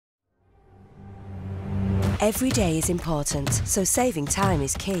Every day is important, so saving time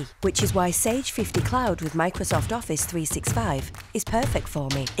is key, which is why Sage 50 Cloud with Microsoft Office 365 is perfect for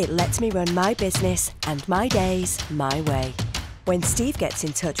me. It lets me run my business and my days my way. When Steve gets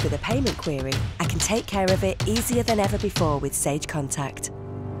in touch with a payment query, I can take care of it easier than ever before with Sage Contact.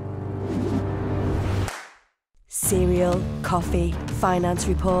 Cereal, coffee, finance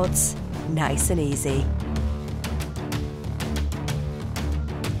reports, nice and easy.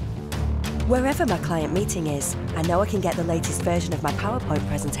 Wherever my client meeting is, I know I can get the latest version of my PowerPoint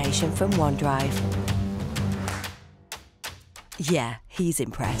presentation from OneDrive. Yeah, he's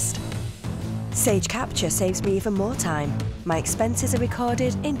impressed. Sage Capture saves me even more time. My expenses are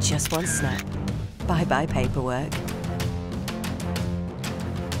recorded in just one snap. Bye-bye paperwork.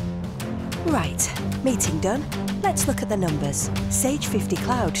 Right, meeting done. Let's look at the numbers. Sage 50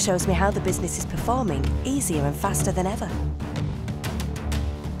 Cloud shows me how the business is performing, easier and faster than ever.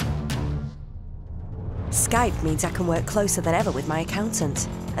 Skype means I can work closer than ever with my accountant.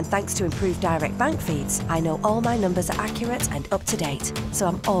 And thanks to improved direct bank feeds, I know all my numbers are accurate and up to date, so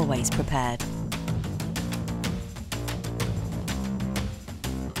I'm always prepared.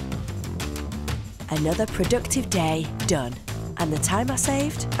 Another productive day done. And the time I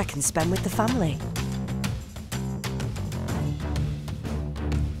saved, I can spend with the family.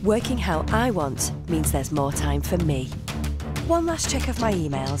 Working how I want means there's more time for me. One last check of my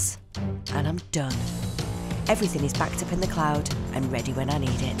emails, and I'm done. Everything is backed up in the cloud and ready when I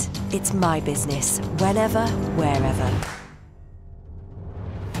need it. It's my business, whenever, wherever.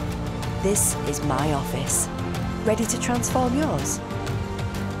 This is my office. Ready to transform yours?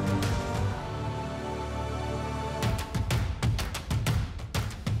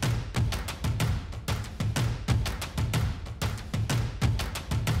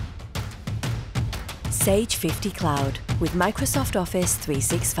 Sage 50 Cloud with Microsoft Office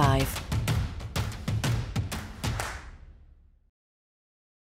 365.